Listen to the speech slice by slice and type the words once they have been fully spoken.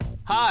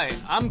Hi,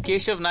 I'm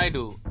Keshav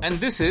Naidu, and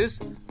this is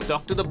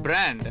Doctor the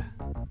Brand.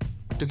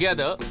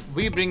 Together,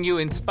 we bring you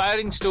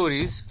inspiring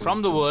stories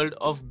from the world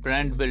of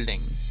brand building.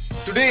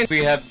 Today, we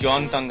have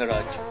John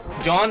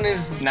Tangaraj. John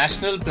is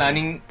National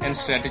Planning and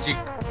Strategic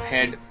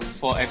Head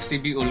for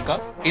FCB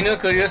Ulka. In a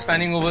career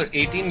spanning over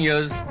 18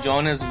 years,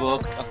 John has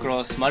worked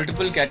across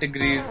multiple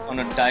categories on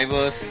a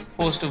diverse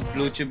host of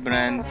blue chip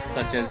brands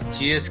such as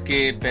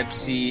GSK,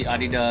 Pepsi,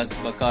 Adidas,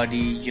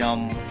 Bacardi,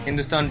 Yum,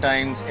 Hindustan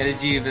Times,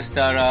 LG,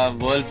 Vistara,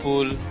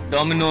 Whirlpool,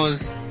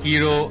 Domino's,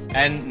 Hero,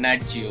 and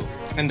Nat Geo.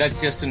 And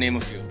that's just to name a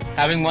few.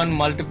 Having won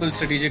multiple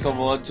strategic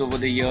awards over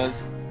the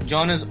years,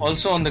 John is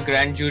also on the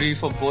grand jury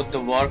for both the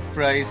WARC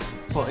Prize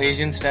for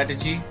Asian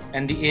Strategy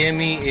and the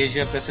AME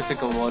Asia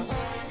Pacific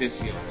Awards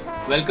this year.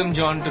 Welcome,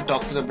 John, to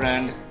Talk to the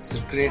Brand. It's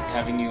great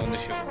having you on the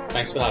show.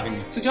 Thanks for having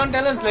me. So, John,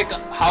 tell us,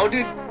 how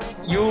did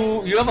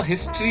you have a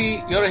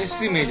history, you're a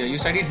history major. You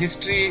studied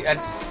history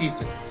at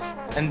Stephens.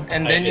 And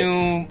then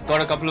you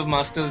got a couple of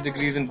master's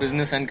degrees in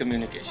business and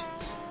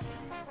communications.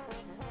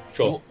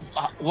 Sure.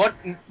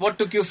 What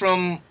took you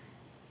from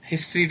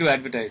history to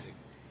advertising?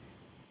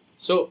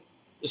 So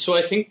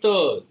I think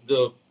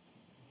the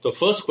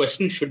first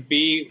question should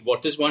be,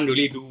 what does one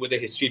really do with a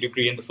history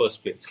degree in the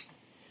first place?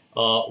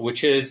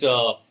 Which is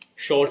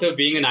short of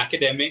being an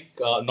academic,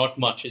 not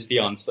much is the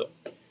answer.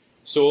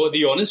 So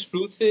the honest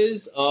truth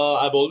is,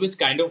 I've always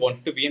kind of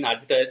wanted to be in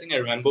advertising. I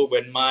remember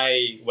when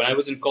I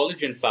was in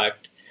college, in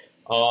fact,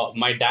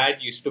 my dad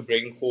used to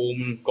bring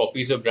home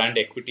copies of Brand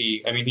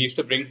Equity. I mean, he used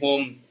to bring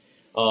home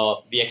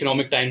the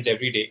Economic Times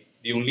every day.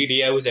 The only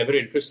day I was ever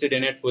interested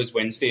in it was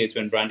Wednesdays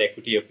when Brand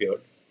Equity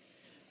appeared.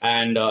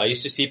 And I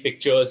used to see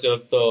pictures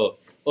of the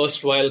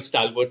erstwhile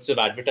stalwarts of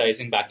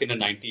advertising back in the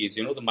 90s,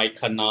 the Mike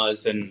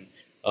Khannas and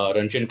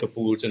Ranjan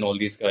Kapoors and all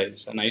these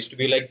guys. And I used to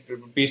be like,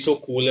 it would be so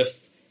cool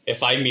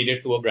if I made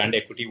it to a Brand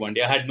Equity one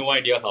day. I had no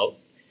idea how.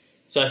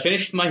 So I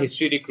finished my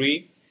history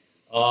degree.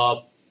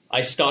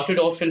 I started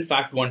off, in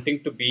fact,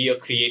 wanting to be a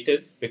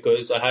creative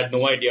because I had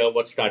no idea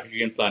what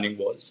strategy and planning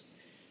was.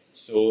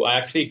 So I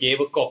actually gave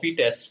a copy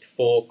test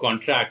for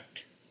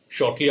contract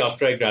shortly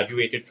after I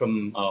graduated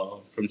from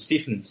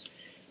Stephens.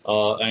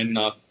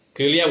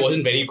 Clearly I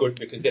wasn't very good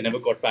because they never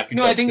got back in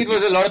touch. No, I think it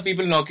was a lot of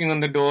people knocking on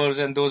the doors,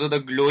 and those are the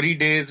glory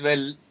days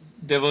where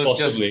there was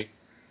Possibly. Just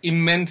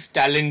immense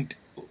talent,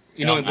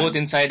 both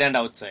inside and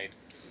outside.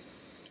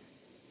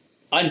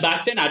 And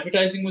back then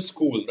advertising was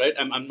cool, right?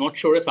 I'm not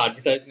sure if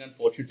advertising,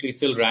 unfortunately,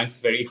 still ranks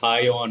very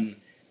high on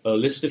a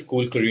list of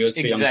cool careers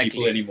for young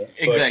people anymore.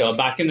 Exactly. But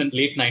back in the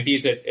late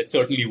 90s, it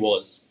certainly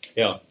was.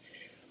 Yeah.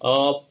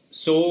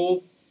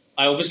 So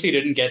I obviously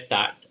didn't get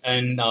that.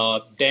 And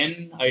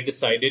then I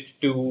decided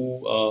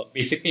to,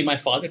 basically my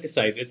father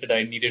decided that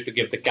I needed to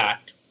give the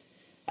CAT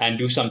and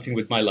do something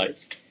with my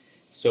life.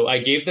 So I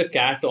gave the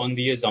CAT on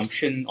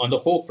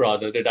the hope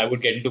that I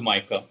would get into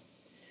MICA.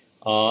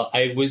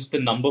 I was the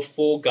number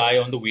 4 guy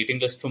on the waiting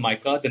list for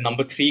MICA. The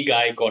number 3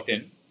 guy got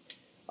in.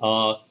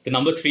 The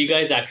number 3 guy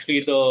is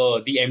actually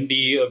the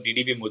MD of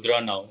DDB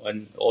Mudra now,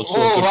 and also.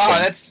 Oh wow,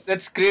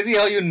 that's crazy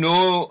how you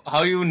know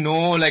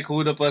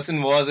who the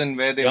person was and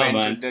where they went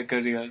with their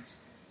careers.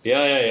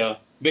 Yeah.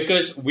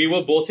 Because we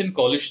were both in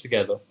college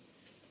together,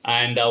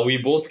 and we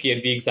both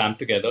gave the exam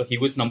together. He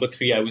was number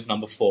 3, I was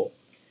number 4.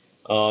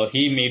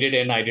 He made it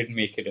in, I didn't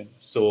make it in.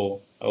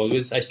 So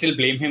I still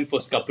blame him for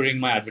scuppering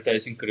my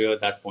advertising career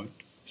at that point.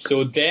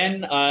 So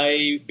then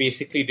I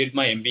basically did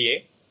my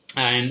MBA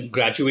and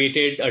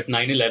graduated at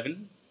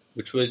 9/11,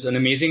 which was an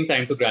amazing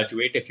time to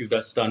graduate if you've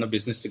just done a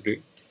business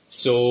degree.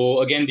 So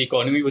again, the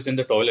economy was in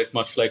the toilet,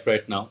 much like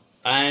right now.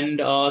 And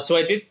so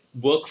I did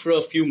work for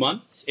a few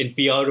months in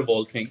PR of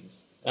all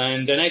things.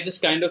 And then I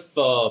just kind of,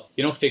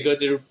 figured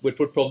that it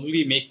would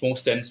probably make more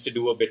sense to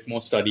do a bit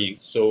more studying.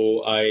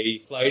 So I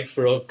applied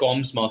for a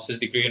comms master's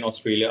degree in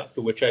Australia,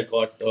 to which I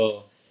got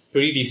a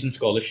pretty decent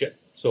scholarship.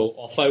 So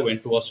off I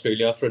went to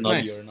Australia for another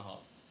year and a half.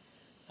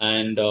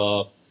 And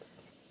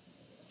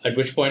at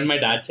which point my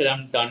dad said,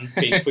 I'm done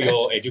paying for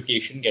your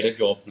education, get a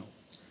job now.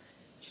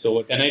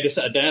 So then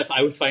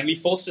I was finally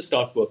forced to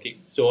start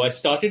working. So I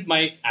started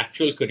my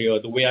actual career,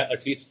 the way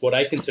at least what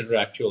I consider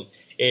actual,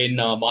 in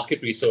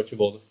market research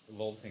of all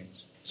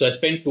things. So I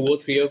spent 2 or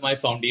 3 of my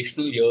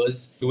foundational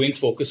years doing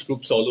focus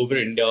groups all over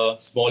India,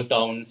 small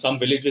towns, some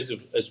villages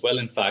as well,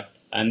 in fact.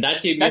 And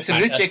that gave me a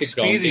fantastic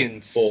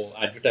grounding for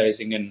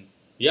advertising. And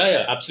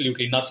yeah,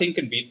 absolutely. Nothing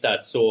can beat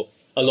that. So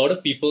a lot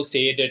of people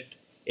say that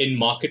in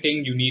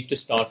marketing, you need to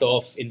start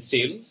off in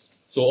sales.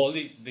 So all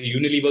the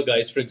Unilever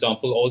guys, for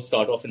example, all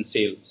start off in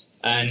sales.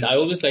 And I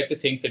always like to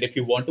think that if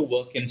you want to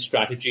work in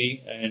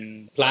strategy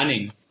and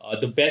planning,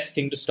 the best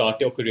thing to start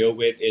your career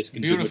with is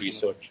consumer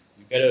research.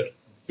 You get a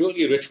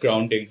really rich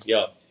grounding.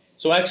 Yeah.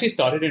 So I actually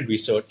started in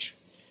research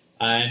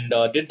and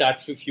did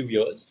that for a few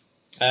years.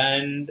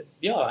 And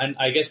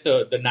I guess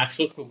the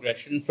natural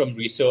progression from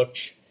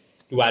research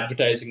to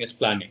advertising is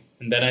planning.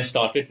 And then I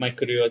started my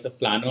career as a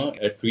planner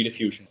at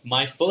Rediffusion.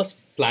 My first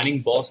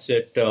planning boss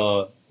at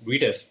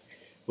Redif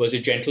was a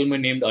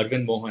gentleman named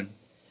Arvind Mohan.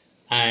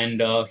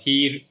 And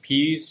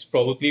he's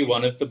probably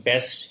one of the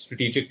best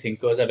strategic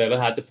thinkers I've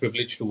ever had the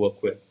privilege to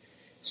work with.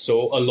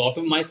 So a lot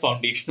of my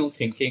foundational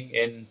thinking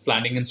in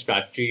planning and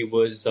strategy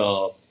was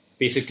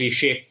basically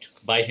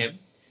shaped by him.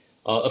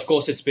 Of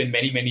course, it's been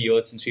many, many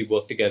years since we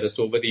worked together.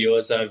 So over the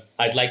years,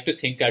 I'd like to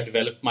think I've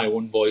developed my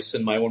own voice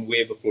and my own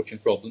way of approaching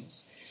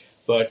problems.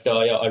 But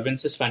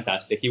Arvind is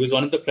fantastic. He was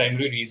one of the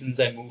primary reasons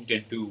I moved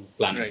into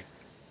planning. Right.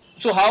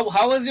 So how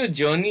has your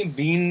journey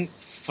been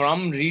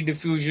from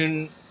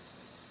Rediffusion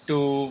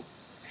to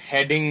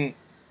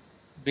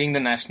being the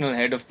national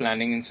head of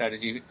planning and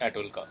strategy at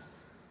Ulka?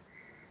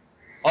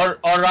 Or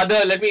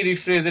rather, let me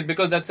rephrase it,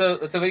 because that's a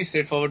very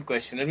straightforward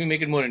question. Let me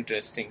make it more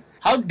interesting.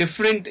 How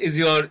different is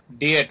your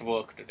day at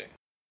work today?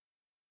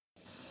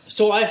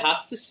 So I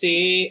have to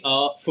say,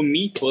 for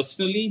me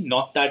personally,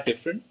 not that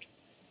different.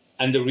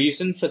 And the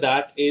reason for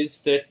that is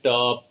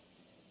that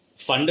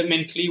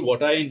fundamentally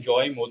what I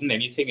enjoy more than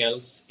anything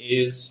else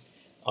is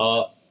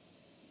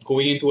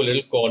going into a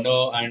little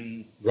corner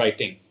and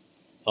writing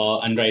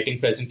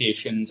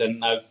presentations.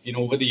 And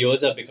over the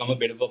years, I've become a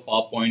bit of a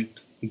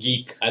PowerPoint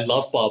geek. I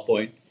love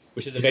PowerPoint,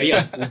 which is a very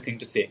uncool thing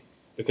to say,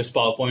 because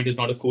PowerPoint is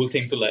not a cool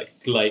thing to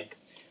like.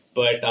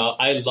 But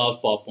I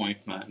love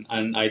PowerPoint, man.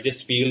 And I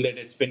just feel that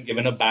it's been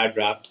given a bad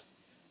rap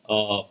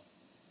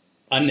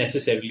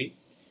unnecessarily.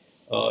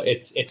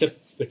 It's a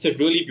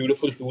really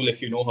beautiful tool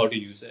if you know how to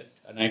use it.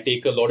 And I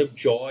take a lot of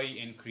joy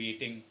in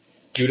creating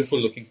beautiful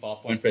looking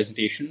PowerPoint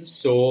presentations.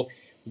 So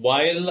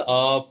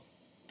while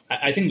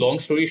I think, long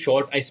story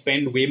short, I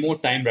spend way more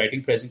time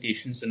writing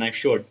presentations than I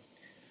should,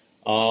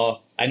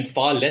 and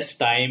far less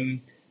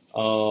time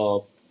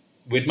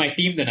with my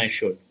team than I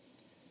should.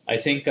 I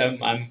think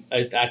I'm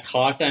at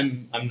heart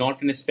I'm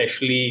not an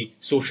especially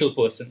social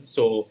person,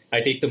 so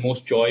I take the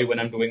most joy when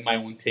I'm doing my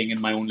own thing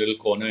in my own little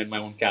corner in my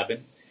own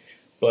cabin.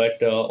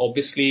 But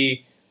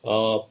obviously,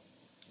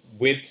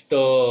 with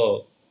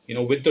the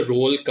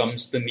role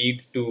comes the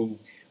need to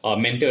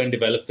mentor and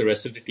develop the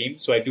rest of the team.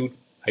 So I do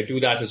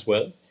that as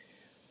well.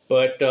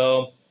 But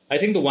I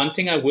think the one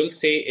thing I will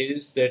say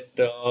is that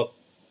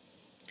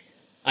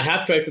I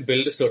have tried to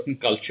build a certain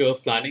culture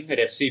of planning at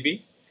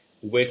FCB,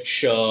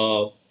 which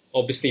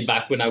obviously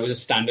back when I was a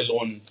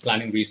standalone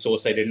planning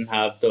resource, I didn't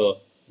have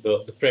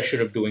the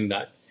pressure of doing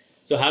that.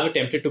 So I have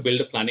attempted to build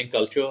a planning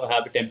culture. I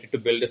have attempted to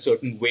build a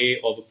certain way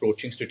of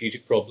approaching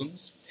strategic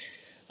problems.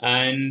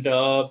 And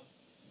I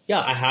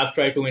have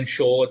tried to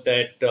ensure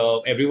that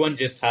everyone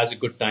just has a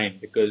good time,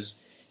 because,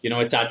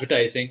 it's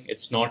advertising.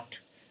 It's not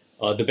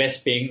the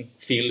best paying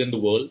field in the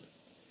world.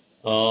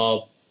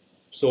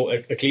 So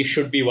at least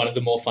should be one of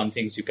the more fun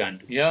things you can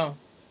do. Yeah.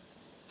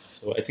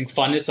 So I think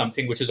fun is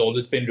something which has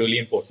always been really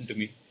important to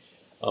me.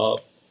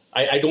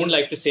 I don't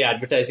like to say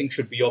advertising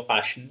should be your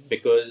passion,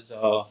 because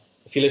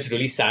I feel it's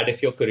really sad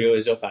if your career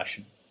is your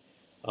passion.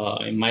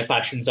 And my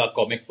passions are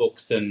comic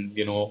books and,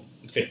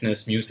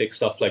 fitness, music,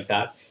 stuff like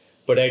that.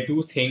 But I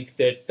do think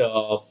that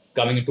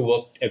coming into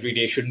work every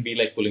day shouldn't be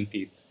like pulling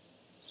teeth.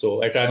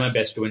 So I try my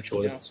best to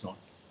ensure that it's not.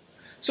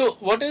 So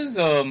what is,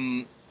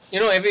 every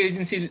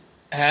agency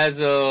has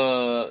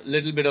a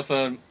little bit of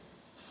a,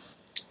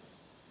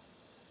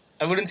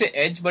 I wouldn't say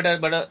edge, but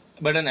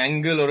an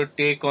angle or a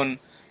take on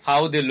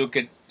how they look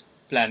at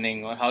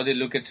planning or how they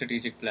look at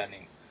strategic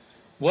planning.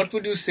 What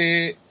would you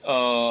say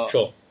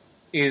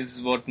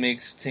is what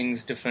makes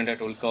things different at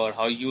Ulka, or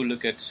how you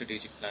look at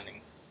strategic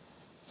planning?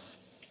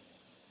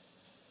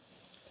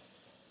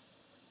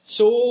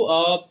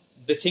 So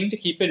the thing to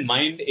keep in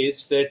mind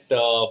is that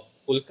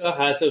Ulka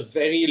has a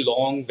very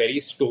long, very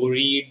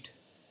storied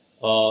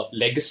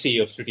legacy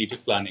of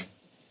strategic planning.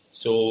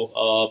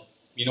 So,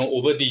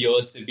 over the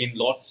years, there have been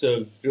lots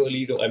of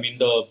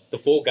the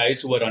four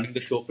guys who were running the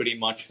show pretty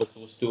much for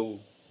close to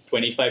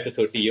 25 to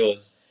 30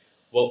 years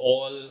were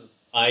all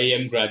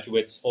IIM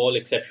graduates, all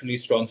exceptionally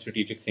strong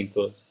strategic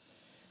thinkers.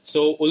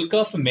 So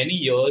Ulka for many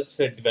years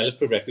had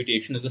developed a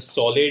reputation as a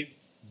solid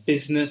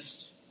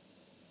business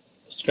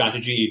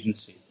strategy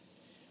agency.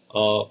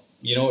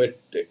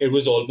 It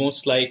was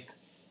almost like,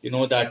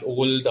 that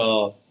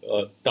old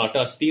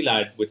Tata Steel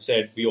ad which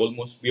said, we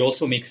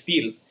also make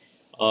steel.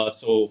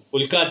 So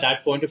Ulka at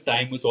that point of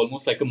time was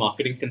almost like a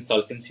marketing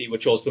consultancy,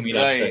 which also made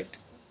advertising.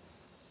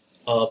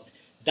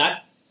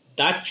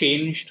 That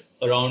changed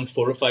around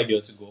 4 or 5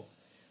 years ago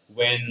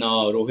when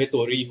Rohit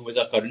Ohri, who is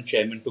our current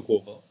chairman, took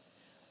over.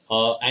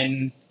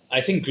 And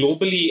I think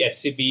globally,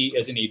 FCB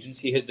as an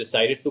agency has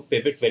decided to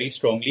pivot very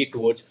strongly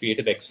towards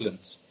creative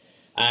excellence.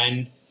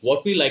 And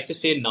what we like to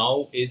say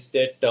now is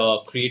that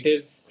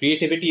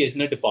creativity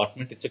isn't a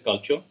department, it's a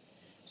culture.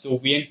 So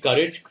we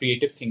encourage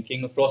creative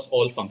thinking across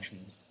all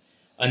functions.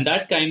 And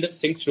that kind of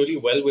syncs really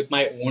well with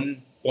my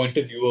own point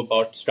of view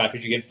about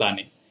strategy and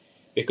planning.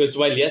 Because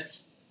while,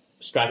 yes,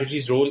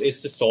 strategy's role is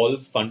to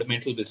solve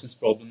fundamental business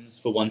problems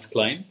for one's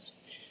clients,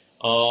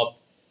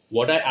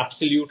 what I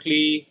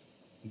absolutely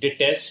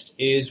detest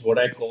is what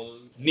I call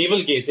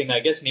navel gazing. I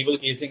guess navel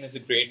gazing is a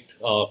great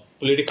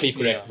politically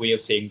correct way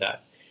of saying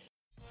that.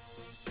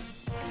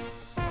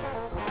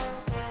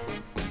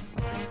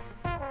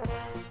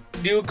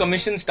 Do you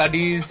commission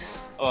studies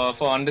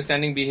for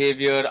understanding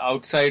behavior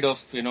outside of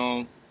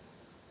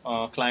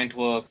client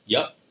work?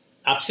 Yeah,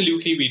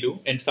 absolutely we do.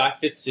 In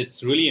fact,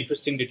 it's really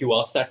interesting that you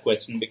asked that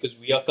question because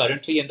we are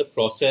currently in the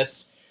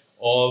process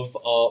of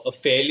a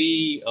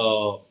fairly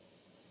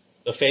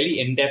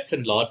in-depth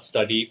and large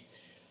study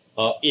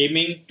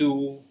aiming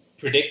to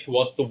predict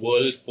what the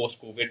world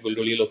post-COVID will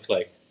really look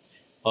like.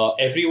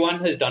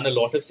 Everyone has done a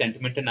lot of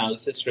sentiment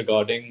analysis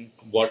regarding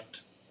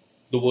what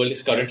the world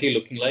is currently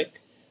looking like.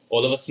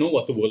 All of us know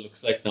what the world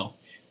looks like now.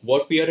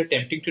 What we are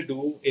attempting to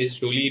do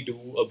is really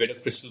do a bit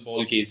of crystal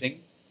ball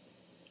gazing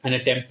and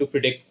attempt to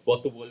predict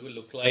what the world will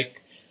look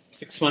like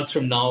 6 months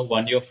from now,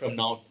 1 year from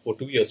now, or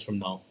 2 years from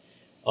now.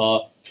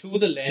 Through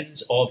the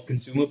lens of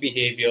consumer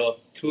behavior,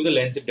 through the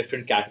lens of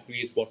different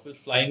categories, what will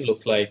flying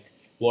look like?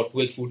 What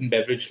will food and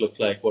beverage look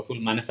like? What will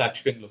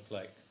manufacturing look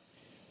like?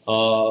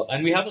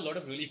 And we have a lot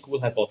of really cool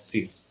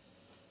hypotheses.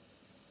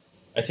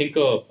 I think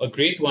a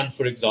great one,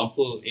 for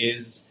example,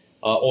 is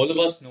all of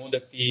us know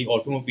that the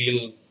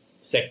automobile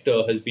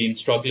sector has been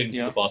struggling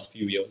for the past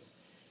few years.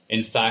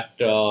 In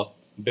fact,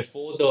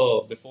 before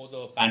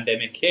the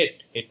pandemic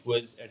hit, it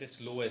was at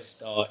its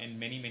lowest in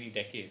many, many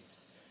decades.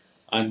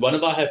 And one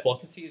of our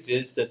hypotheses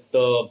is that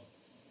the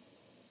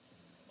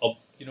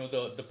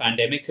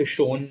pandemic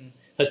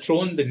has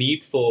thrown the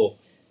need for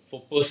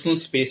personal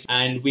space,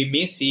 and we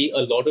may see a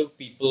lot of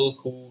people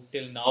who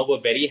till now were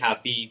very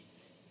happy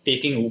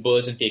taking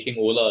Ubers and taking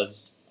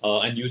Olas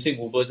and using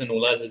Ubers and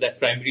Olas as their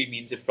primary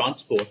means of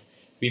transport.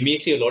 We may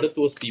see a lot of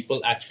those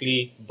people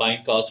actually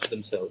buying cars for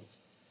themselves.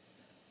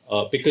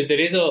 Because there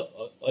is a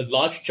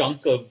large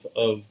chunk of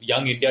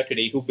young India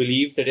today who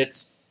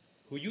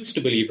used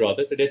to believe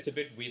that it's a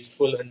bit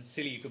wasteful and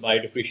silly to buy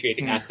a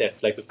depreciating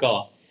asset like a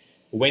car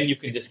when you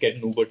can just get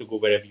an Uber to go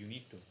wherever you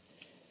need to.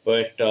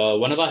 But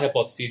one of our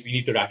hypotheses, we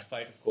need to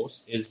ratify it, of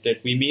course, is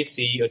that we may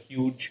see a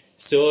huge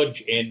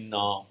surge in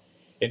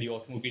the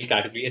automobile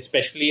category,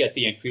 especially at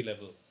the entry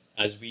level,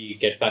 as we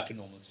get back to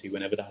normalcy,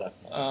 whenever that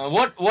happens.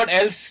 What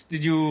else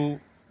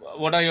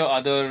what are your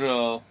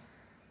other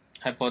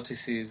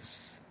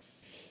hypotheses?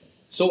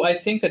 So I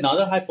think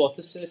another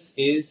hypothesis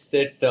is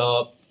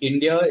that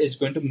India is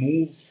going to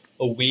move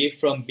away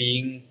from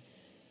being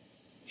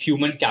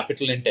human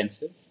capital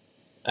intensive,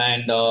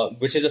 and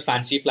which is a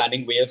fancy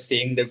planning way of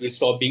saying that we'll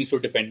stop being so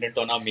dependent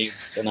on our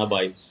maids and our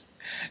buys.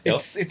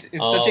 It's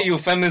such a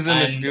euphemism.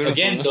 It's beautiful.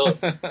 Again,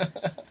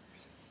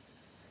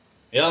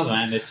 yeah,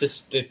 man,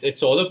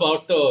 it's all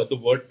about the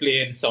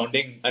wordplay and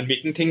sounding and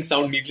making things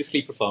sound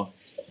needlessly profound.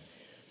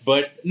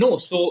 But no,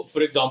 so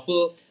for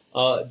example,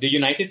 the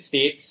United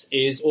States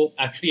is, or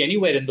actually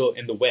anywhere in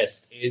the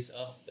West, is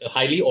a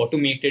highly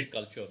automated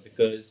culture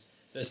because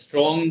there's a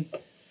strong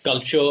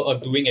culture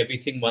of doing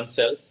everything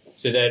oneself.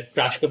 So there are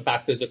trash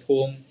compactors at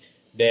home,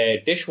 there are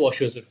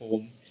dishwashers at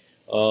home.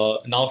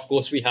 Now, of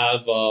course, we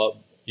have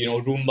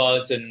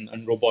Roombas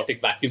and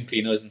robotic vacuum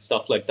cleaners and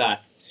stuff like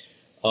that.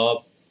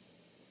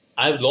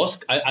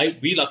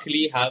 We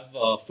luckily have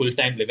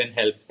full-time live-in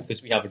help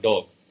because we have a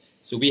dog.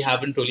 So we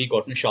haven't really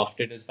gotten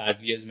shafted as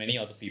badly as many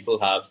other people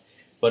have.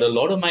 But a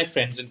lot of my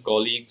friends and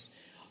colleagues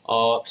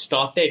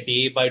start their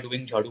day by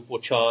doing jhadu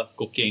pocha,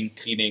 cooking,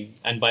 cleaning.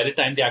 And by the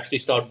time they actually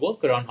start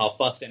work around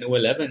 10:30 or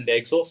 11, they're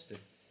exhausted.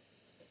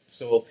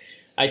 So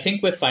I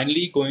think we're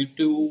finally going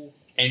to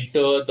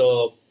enter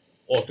the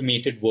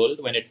automated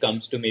world when it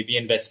comes to maybe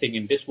investing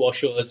in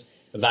dishwashers,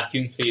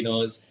 vacuum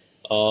cleaners,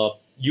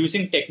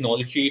 using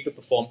technology to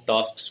perform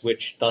tasks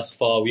which thus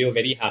far we are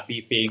very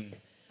happy paying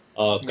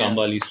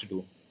Kamwalis to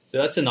do. So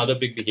that's another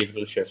big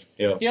behavioral shift.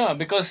 Yeah,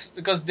 because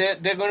they're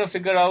going to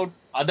figure out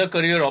other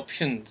career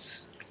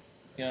options.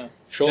 Yeah,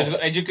 sure.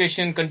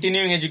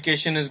 Continuing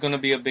education is going to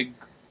be a big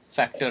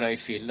factor. I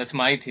feel that's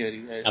my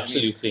theory.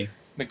 Absolutely.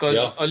 Because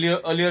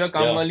earlier a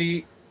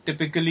Kamwali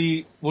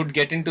typically would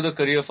get into the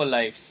career for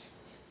life,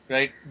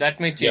 right? That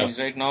may change.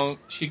 Right now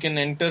she can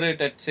enter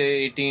it at say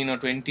 18 or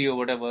 20 or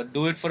whatever,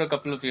 do it for a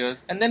couple of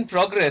years, and then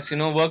progress.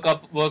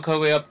 Work her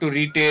way up to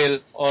retail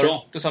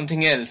or to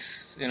something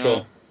else.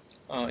 Sure.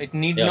 It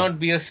need not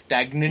be a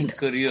stagnant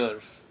career,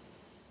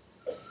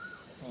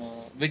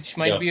 which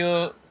might be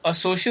a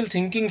social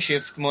thinking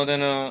shift more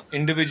than a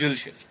individual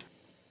shift.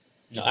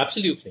 No,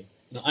 absolutely.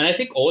 And I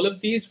think all of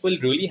these will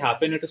really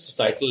happen at a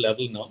societal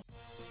level now.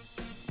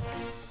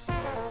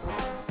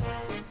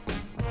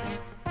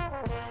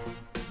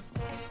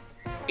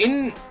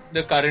 In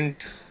the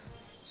current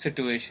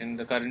situation,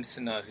 the current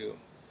scenario,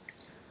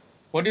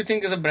 what do you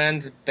think is a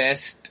brand's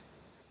best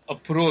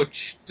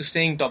approach to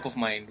staying top of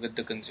mind with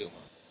the consumer?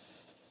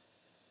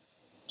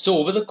 So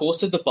over the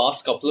course of the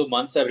past couple of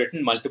months, I've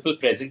written multiple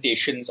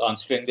presentations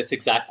answering this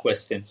exact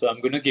question. So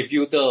I'm going to give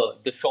you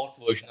the short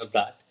version of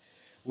that,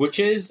 which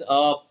is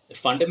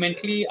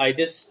fundamentally, I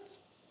just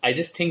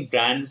think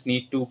brands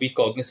need to be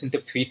cognizant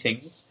of three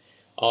things.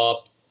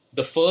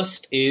 The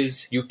first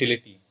is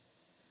utility.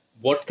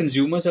 What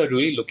consumers are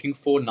really looking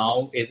for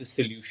now is a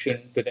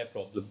solution to their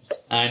problems.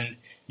 And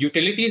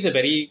utility is a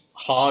very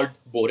hard,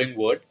 boring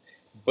word,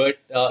 but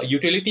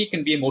utility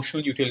can be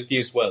emotional utility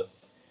as well.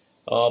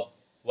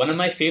 one of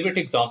my favorite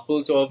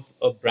examples of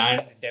a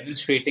brand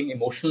demonstrating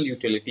emotional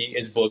utility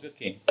is Burger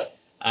King.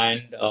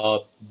 And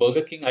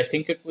Burger King, I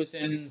think it was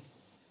in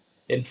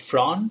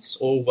France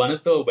or one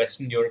of the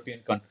Western European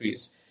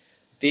countries.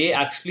 They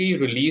actually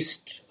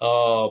released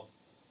the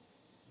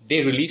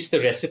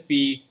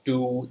recipe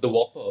to the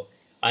Whopper,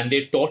 and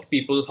they taught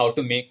people how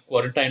to make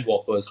quarantine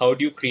Whoppers. How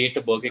do you create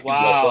a Burger King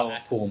Whopper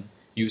at home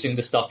using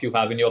the stuff you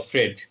have in your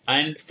fridge?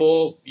 And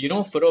for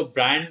a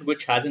brand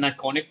which has an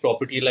iconic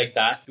property like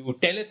that, to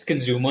tell its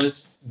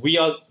consumers,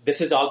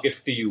 this is our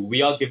gift to you.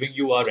 We are giving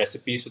you our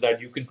recipe so that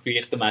you can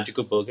create the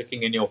magical Burger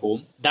King in your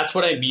home. That's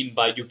what I mean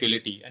by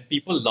utility, and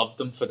people love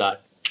them for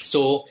that.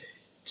 So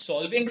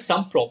solving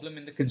some problem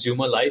in the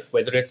consumer life,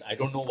 whether it's I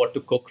don't know what to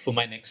cook for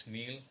my next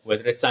meal,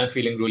 whether it's I'm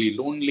feeling really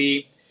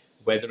lonely,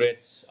 whether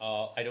it's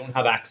I don't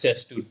have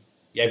access to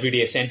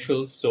everyday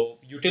essentials. So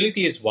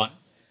utility is one.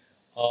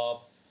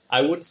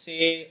 I would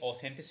say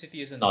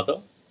authenticity is another,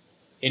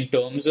 in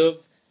terms of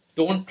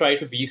don't try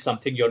to be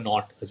something you're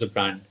not as a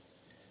brand.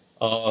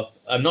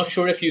 I'm not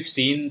sure if you've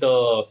seen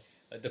the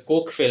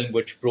Coke film,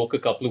 which broke a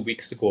couple of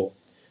weeks ago.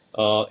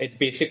 It's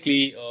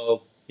basically a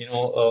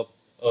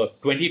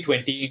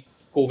 2020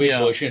 COVID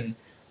version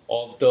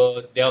of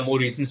there are more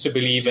reasons to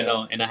believe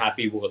in a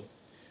happy world.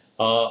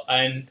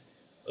 And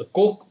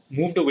Coke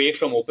moved away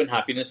from open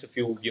happiness a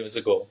few years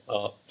ago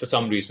for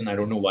some reason. I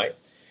don't know why.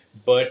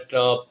 But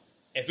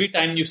every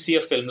time you see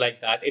a film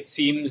like that, it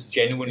seems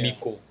genuinely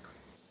Coke.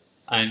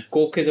 And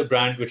Coke is a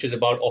brand which is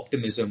about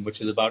optimism, which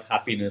is about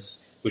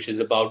happiness, which is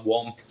about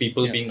warmth,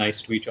 people being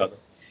nice to each other.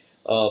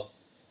 So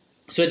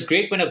it's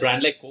great when a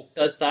brand like Coke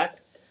does that.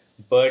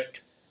 But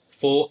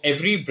for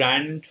every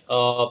brand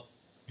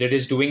that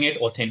is doing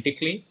it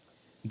authentically,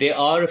 there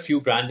are a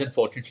few brands,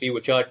 unfortunately,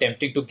 which are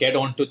attempting to get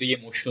onto the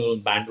emotional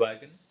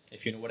bandwagon,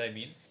 if you know what I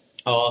mean.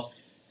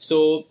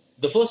 So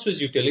the first was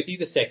utility,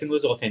 the second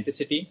was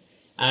authenticity,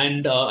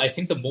 and I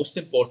think the most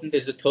important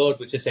is the third,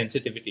 which is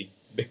sensitivity.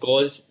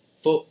 Because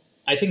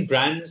I think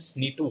brands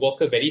need to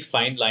walk a very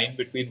fine line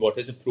between what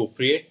is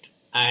appropriate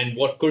and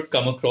what could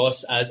come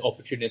across as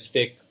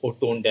opportunistic or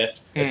tone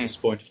deaf at this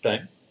point of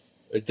time.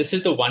 This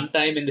is the one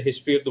time in the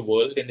history of the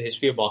world, in the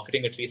history of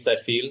marketing at least, I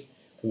feel,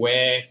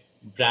 where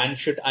brands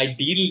should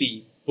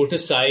ideally put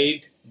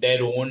aside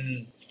their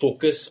own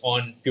focus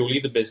on purely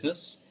the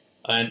business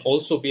and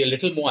also be a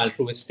little more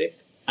altruistic.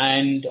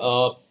 And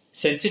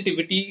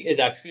sensitivity is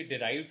actually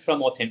derived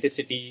from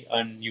authenticity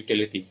and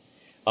utility.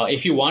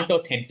 If you want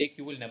authentic,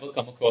 you will never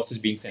come across as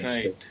being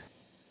sensitive. Right.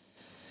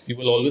 You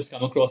will always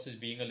come across as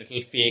being a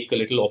little fake, a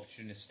little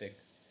opportunistic.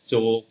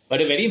 So,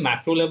 at a very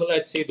macro level,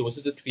 I'd say those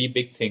are the three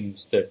big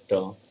things that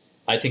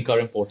I think are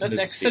important.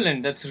 That's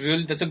excellent. That's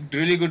a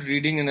really good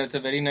reading, and that's a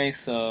very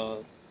nice.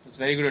 That's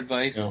very good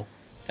advice. Yeah.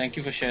 Thank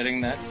you for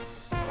sharing that.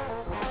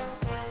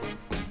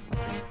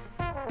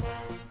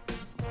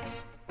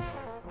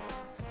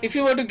 If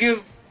you were to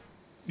give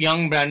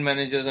young brand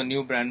managers or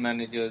new brand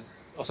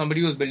managers or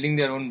somebody who's building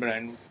their own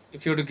brand,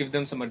 if you were to give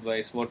them some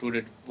advice, what would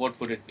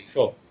it be?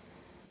 Sure.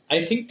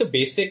 I think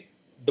the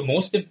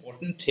most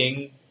important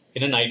thing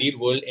in an ideal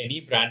world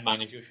any brand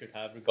manager should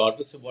have,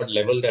 regardless of what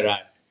level they're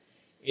at,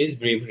 is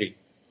bravery.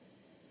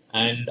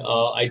 And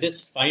I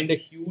just find a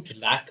huge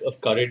lack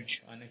of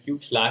courage and a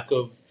huge lack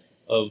of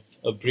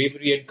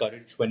bravery and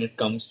courage when it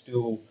comes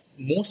to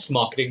most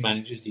marketing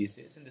managers these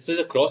days. And this is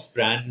across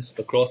brands,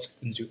 across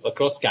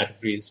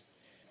categories.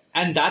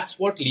 And that's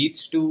what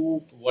leads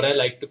to what I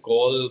like to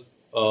call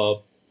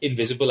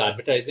invisible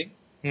advertising.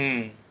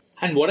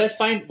 And what I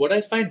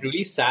find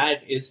really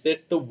sad is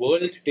that the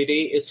world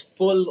today is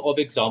full of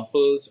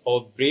examples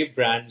of brave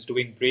brands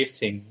doing brave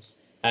things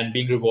and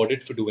being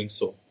rewarded for doing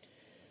so.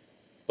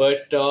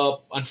 But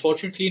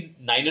unfortunately,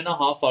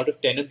 9.5 out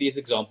of 10 of these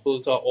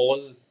examples are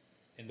all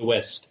in the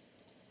West.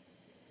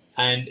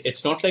 And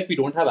it's not like we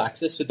don't have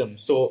access to them.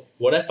 So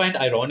what I find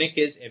ironic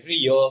is every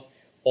year,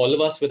 all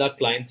of us with our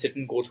clients sit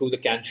and go through the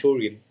Cannes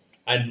showreel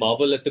and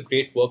marvel at the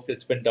great work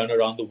that's been done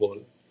around the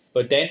world.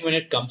 But then when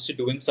it comes to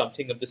doing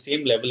something of the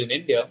same level in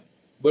India,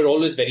 we're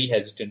always very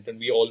hesitant. And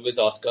we always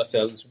ask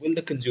ourselves, will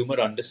the consumer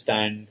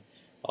understand?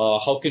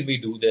 How can we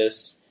do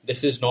this?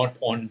 This is not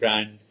on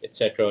brand,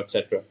 etc.,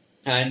 etc.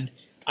 And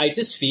I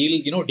just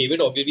feel,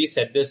 David Ogilvy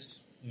said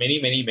this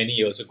many, many, many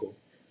years ago.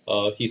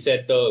 He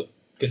said the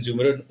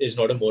consumer is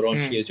not a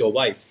moron, she is your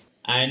wife.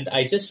 And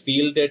I just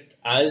feel that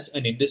as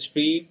an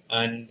industry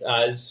and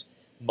as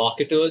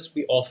marketers,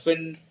 we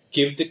often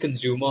give the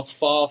consumer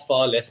far,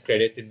 far less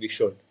credit than we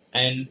should.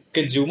 And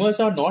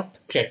consumers are not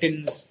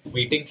cretins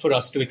waiting for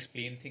us to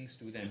explain things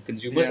to them.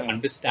 Consumers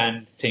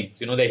understand things.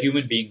 They're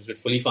human beings with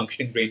fully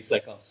functioning brains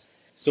like us.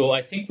 So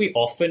I think we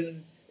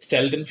often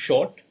sell them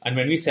short. And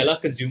when we sell our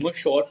consumer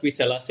short, we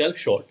sell ourselves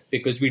short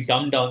because we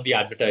dumb down the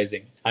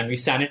advertising and we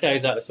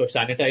sanitize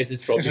sanitize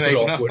is probably the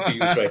wrong word to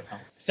use right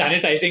now.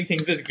 Sanitizing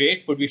things is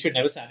great, but we should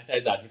never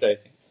sanitize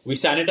advertising. We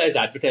sanitize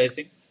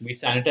advertising, we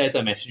sanitize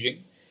our messaging,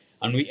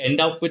 and we end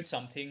up with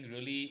something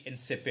really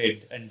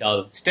insipid and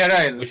dull.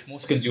 Sterile. Which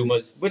most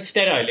consumers... But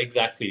sterile,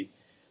 exactly.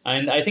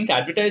 And I think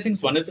advertising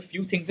is one of the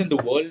few things in the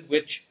world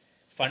which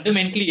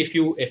fundamentally, if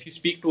you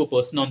speak to a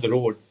person on the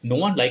road, no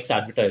one likes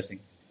advertising.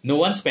 No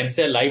one spends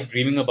their life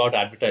dreaming about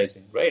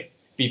advertising, right?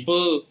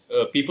 People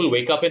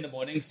wake up in the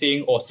morning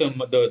saying,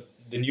 "Awesome,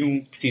 the new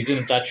season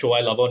of that show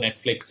I love on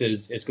Netflix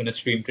is going to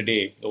stream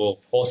today," or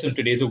 "Awesome,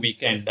 today's a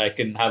weekend, I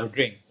can have a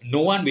drink."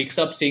 No one wakes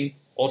up saying,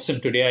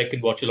 "Awesome, today I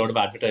can watch a lot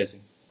of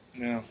advertising."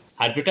 Yeah.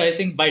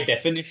 Advertising, by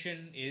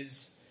definition,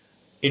 is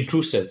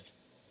intrusive.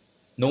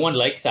 No one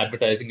likes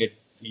advertising.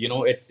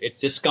 It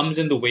just comes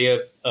in the way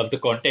of the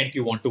content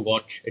you want to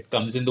watch. It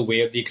comes in the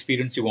way of the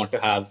experience you want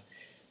to have.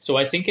 So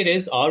I think it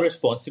is our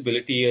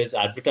responsibility as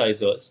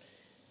advertisers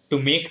to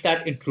make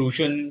that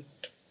intrusion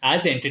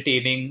as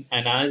entertaining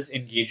and as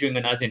engaging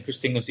and as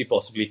interesting as we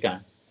possibly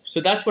can.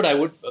 So that's what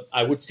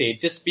I would say.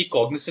 Just be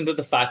cognizant of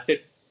the fact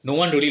that no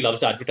one really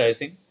loves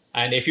advertising.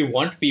 And if you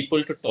want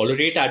people to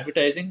tolerate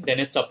advertising, then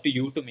it's up to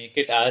you to make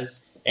it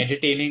as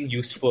entertaining,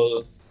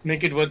 useful.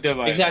 Make it worth their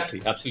while.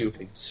 Exactly,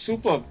 absolutely.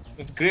 Superb.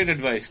 That's great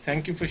advice.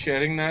 Thank you for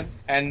sharing that.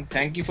 And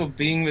thank you for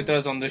being with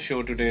us on the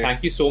show today.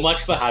 Thank you so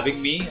much for having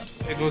me.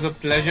 It was a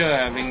pleasure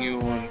having you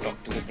on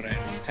Talk to the Brand.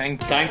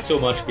 Thank you. Thanks so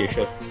much,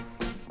 Keshav.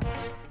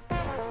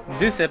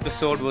 This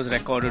episode was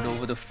recorded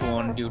over the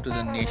phone due to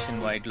the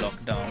nationwide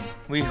lockdown.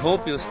 We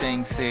hope you're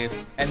staying safe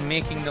and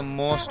making the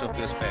most of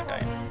your spare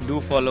time.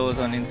 Do follow us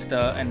on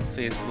Insta and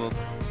Facebook.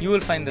 You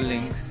will find the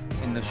links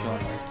in the show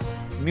notes.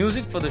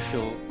 Music for the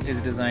show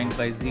is designed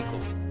by Zico.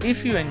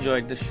 If you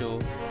enjoyed the show,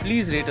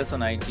 please rate us on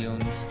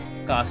iTunes,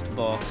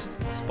 Castbox,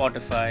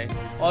 Spotify,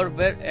 or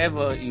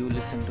wherever you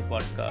listen to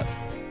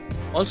podcasts.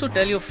 Also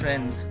tell your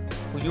friends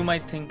who you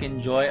might think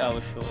enjoy our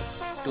show.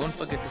 Don't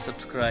forget to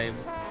subscribe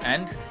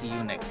and see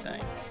you next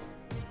time.